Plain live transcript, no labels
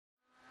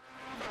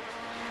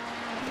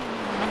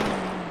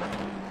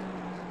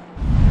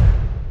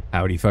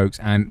Howdy folks,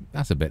 and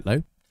that's a bit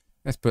low.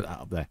 Let's put that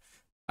up there.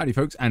 Howdy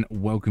folks, and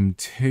welcome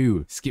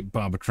to Skip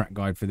Barber track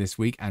guide for this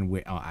week, and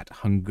we are at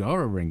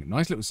Hungaroring.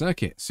 Nice little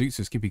circuit, suits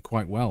a Skippy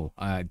quite well.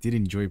 I did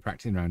enjoy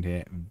practicing around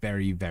here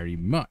very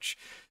much.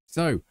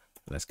 So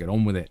let's get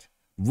on with it.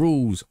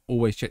 Rules,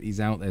 always check these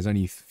out. There's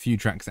only a few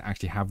tracks that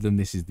actually have them.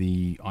 This is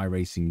the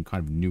iRacing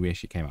kind of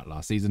newish, it came out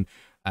last season,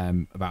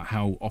 about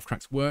how off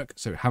tracks work.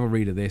 So have a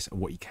read of this,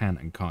 what you can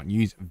and can't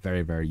use.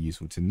 Very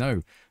useful to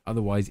know.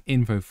 Otherwise,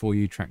 info for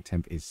you: track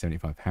temp is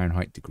 75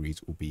 Fahrenheit,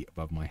 degrees will be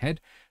above my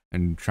head,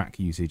 and track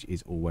usage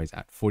is always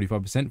at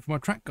 45% for my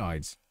track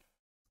guides.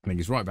 I mean,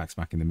 it's right back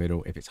smack in the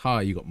middle. If it's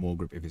higher, you got more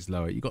grip. If it's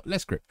lower, you got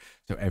less grip.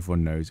 So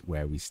everyone knows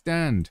where we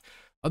stand.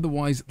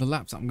 Otherwise, the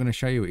laps that I'm going to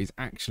show you is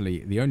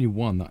actually the only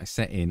one that I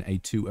set in a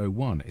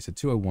 201. It's a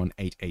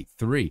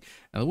 201.883.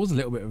 Now, there was a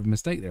little bit of a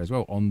mistake there as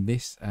well on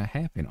this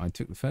hairpin. I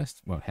took the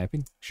first, well,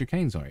 hairpin?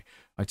 Chicane, sorry.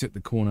 I took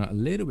the corner a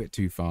little bit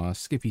too far.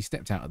 Skippy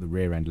stepped out at the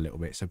rear end a little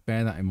bit. So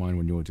bear that in mind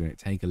when you're doing it.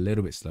 Take a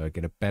little bit slower,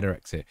 get a better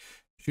exit.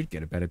 You should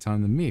get a better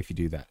time than me if you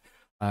do that.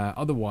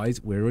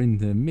 Otherwise, we're in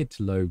the mid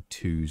to low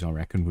twos, I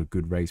reckon, with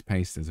good race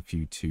pace. There's a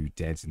few two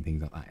deads and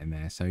things like that in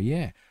there. So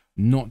yeah,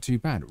 not too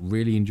bad.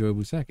 Really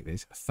enjoyable circuit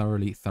this.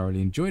 Thoroughly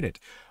enjoyed it.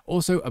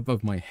 Also,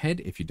 above my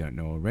head, if you don't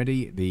know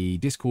already, the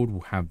Discord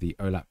will have the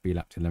OLAP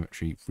BLAP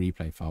telemetry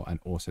replay file, and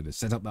also the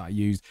setup that I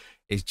used.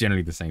 It's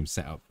generally the same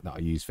setup that I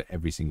use for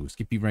every single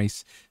Skippy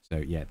race. So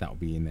yeah, that'll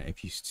be in there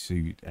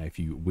if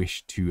you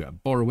wish to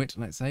borrow it,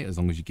 let's say, as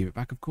long as you give it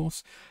back, of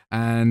course.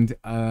 And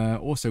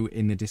also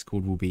in the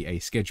Discord will be a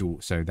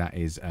schedule. So that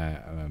is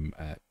a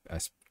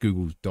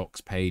Google Docs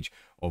page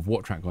of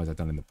what track guides I've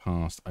done in the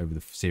past over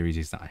the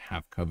series that I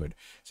have covered.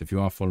 So if you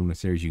are following the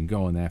series, you can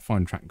go on there,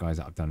 find track guides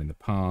that I've done in the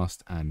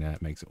past, and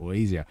it makes it all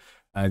easier.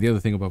 The other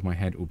thing above my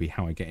head will be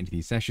how I get into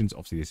these sessions.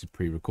 Obviously, this is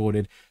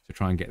pre-recorded, so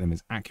try and get them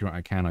as accurate as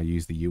I can. I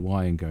use the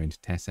UI and go into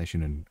test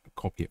session and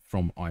copy it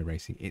from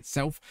iRacing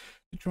itself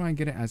to try and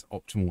get it as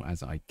optimal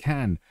as I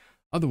can.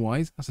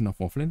 Otherwise, that's enough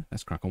waffling.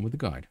 Let's crack on with the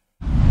guide.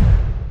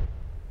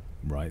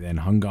 Right then,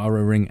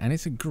 Hungaroring, and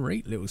it's a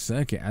great little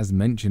circuit as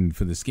mentioned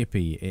for the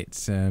Skippy.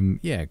 It's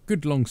yeah,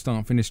 good long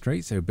start finish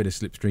straight, so a bit of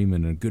slipstream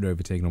and a good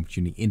overtaking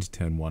opportunity into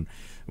turn one,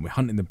 and we're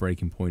hunting the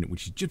braking point,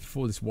 which is just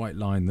before this white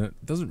line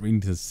that doesn't really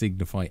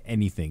signify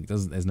anything.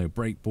 There's no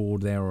brake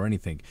board there or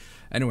anything.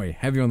 Anyway,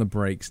 heavy on the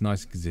brakes,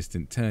 nice and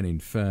consistent, turn in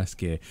first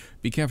gear.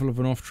 Be careful of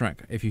an off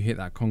track if you hit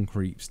that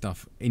concrete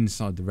stuff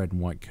inside the red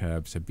and white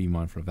curb, so be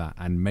mindful of that,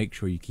 and make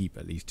sure you keep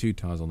at least 2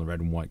 tires on the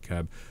red and white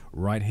curb.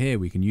 Right here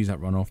we can use that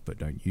runoff, but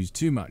don't use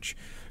too much.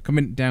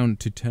 Coming down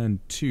to turn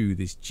 2,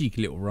 this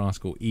cheeky little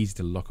rascal, easy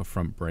to lock a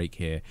front brake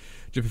here.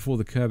 Just before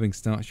the curbing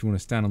starts, you want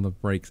to stand on the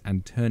brakes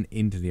and turn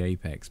into the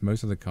apex.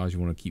 Most of the cars you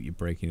want to keep your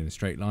braking in a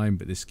straight line,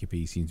 but this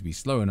Skippy seems to be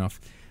slow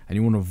enough, and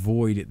you want to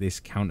avoid this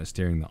counter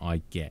steering that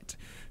I get.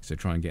 So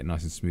try and get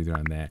nice and smooth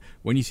around there.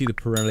 When you see the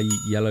Pirelli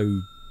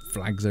yellow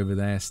flags over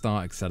there,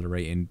 start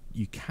accelerating.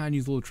 You can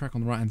use all the track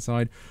on the right hand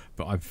side,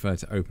 but I prefer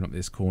to open up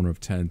this corner of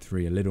turn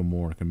 3 a little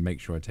more. I can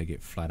make sure I take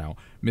it flat out.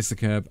 Miss the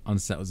curb,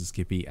 unsettles the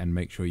Skippy, and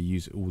make sure you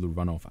use all the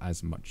runoff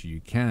as much as you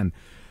can.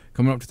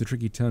 Coming up to the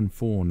tricky turn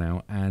 4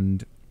 now,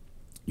 and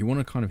you want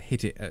to kind of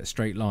hit it at a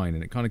straight line,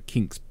 and it kind of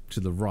kinks to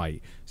the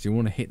right, so you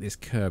want to hit this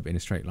curb in a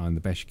straight line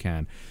the best you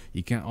can.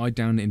 You can eye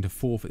down into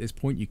 4th at this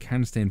point. You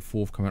can stay in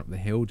 4th coming up the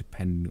hill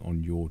depending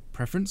on your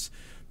preference,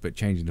 but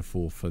changing to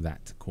 4th for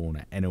that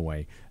corner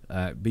anyway.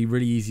 Be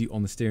really easy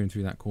on the steering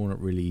through that corner,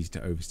 really easy to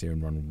oversteer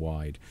and run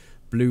wide.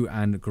 Blue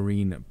and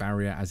green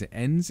barrier as it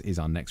ends is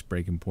our next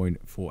braking point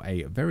for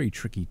a very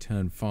tricky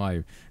turn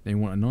 5. Now you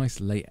want a nice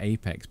late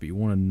apex, but you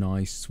want a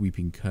nice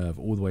sweeping curve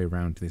all the way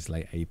around to this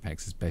late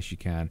apex as best you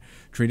can.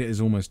 Treat it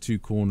as almost 2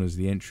 corners,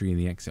 the entry and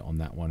the exit on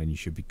that one, and you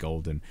should be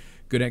golden.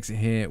 Good exit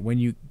here when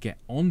you get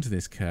onto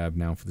this curb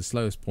now for the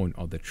slowest point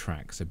of the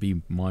track, so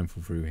be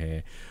mindful through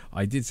here.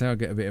 I did say I'll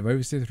get a bit of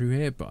oversteer through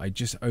here, but I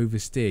just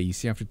oversteer. You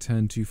see I have to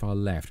turn too far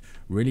left.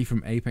 Really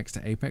from apex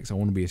to apex I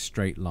want to be a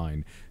straight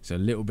line, so a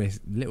little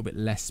bit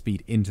less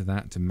speed into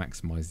that to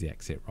maximize the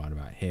exit right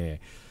about here.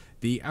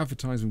 The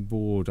advertising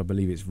board, I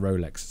believe it's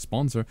Rolex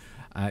sponsor,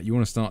 you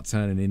want to start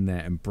turning in there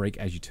and brake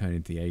as you turn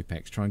into the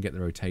apex. Try and get the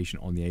rotation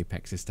on the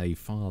apex to stay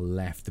far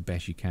left the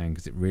best you can,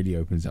 because it really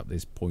opens up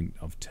this point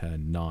of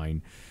turn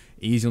 9.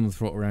 Easy on the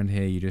throttle around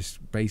here. You're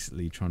just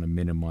basically trying to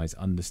minimize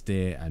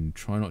understeer and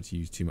try not to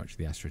use too much of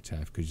the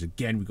AstroTurf, because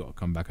again we've got to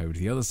come back over to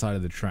the other side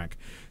of the track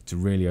to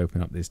really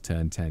open up this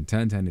turn 10.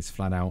 Turn 10 is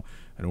flat out,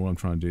 and all I'm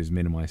trying to do is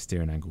minimize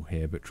steering angle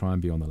here, but try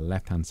and be on the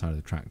left hand side of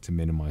the track to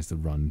minimize the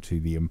run to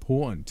the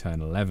important turn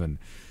 11.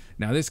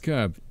 Now this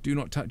curb, do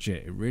not touch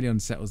it. It really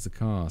unsettles the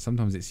car.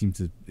 Sometimes it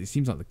seems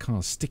like the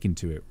car's sticking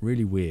to it.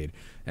 Really weird.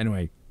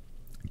 Anyway,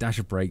 dash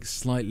of brakes,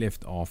 slight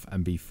lift off,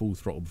 and be full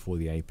throttle before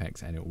the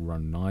apex, and it will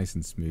run nice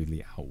and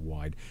smoothly out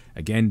wide.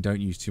 Again,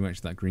 don't use too much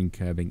of that green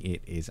curbing.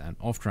 It is an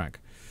off track.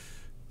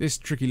 This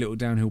tricky little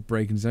downhill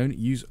braking zone,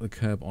 use the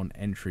curb on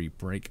entry,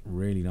 brake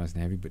really nice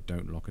and heavy but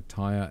don't lock a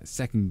tyre.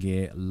 Second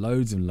gear,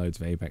 loads and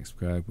loads of apex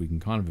curb, we can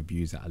kind of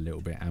abuse that a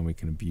little bit and we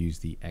can abuse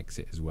the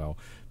exit as well.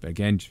 But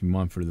again, just be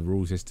mindful of the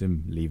rule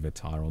system, leave a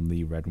tyre on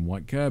the red and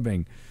white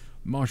curbing.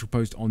 Marshal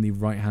post on the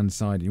right hand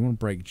side, you want to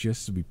brake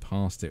just as we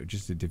passed it,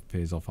 just as it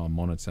disappears off our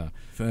monitor.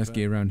 First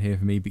gear around here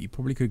for me, but you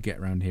probably could get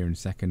around here in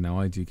second. Now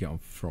I do get on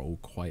throttle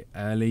quite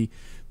early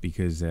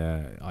because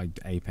I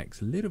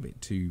apex a little bit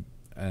too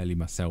early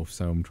myself,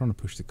 so I'm trying to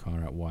push the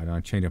car out wide and I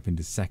change up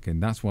into second.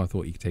 That's why I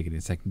thought you could take it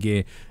in second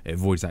gear. It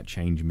avoids that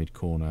change mid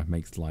corner,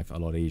 makes life a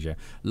lot easier.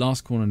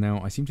 Last corner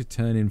now, I seem to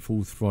turn in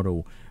full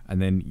throttle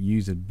and then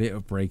use a bit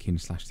of braking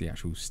 / the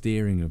actual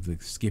steering of the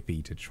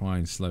skippy to try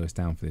and slow us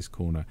down for this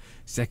corner.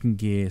 Second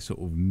gear sort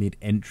of mid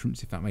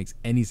entrance, if that makes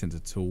any sense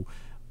at all.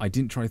 I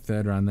didn't try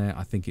third around there.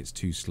 I think it's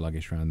too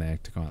sluggish around there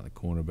to come out the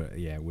corner, but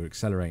yeah, we're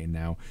accelerating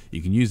now.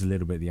 You can use a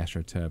little bit of the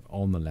AstroTurb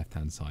on the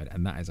left-hand side,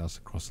 and that is us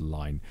across the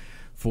line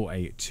for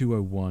a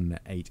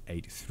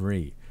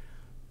 2:01.883.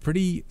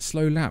 Pretty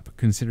slow lap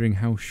considering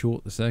how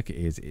short the circuit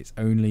is. It's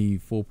only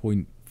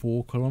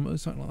 4.4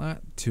 kilometers, something like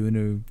that,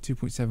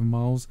 2.7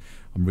 miles.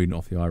 I'm reading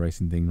off the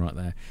iRacing thing right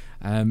there.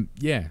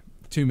 Yeah,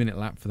 2-minute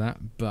lap for that,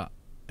 but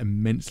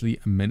immensely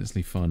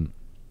fun.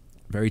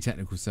 Very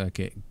technical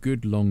circuit,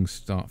 good long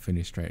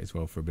start-finish straight as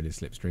well for a bit of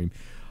slipstream.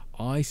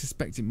 I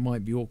suspect it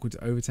might be awkward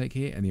to overtake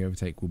here, and the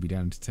overtake will be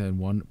down to turn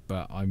 1,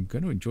 but I'm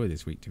going to enjoy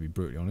this week, to be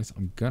brutally honest.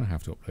 I'm going to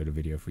have to upload a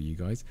video for you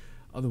guys.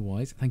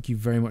 Otherwise, thank you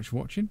very much for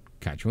watching.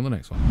 Catch you on the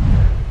next one.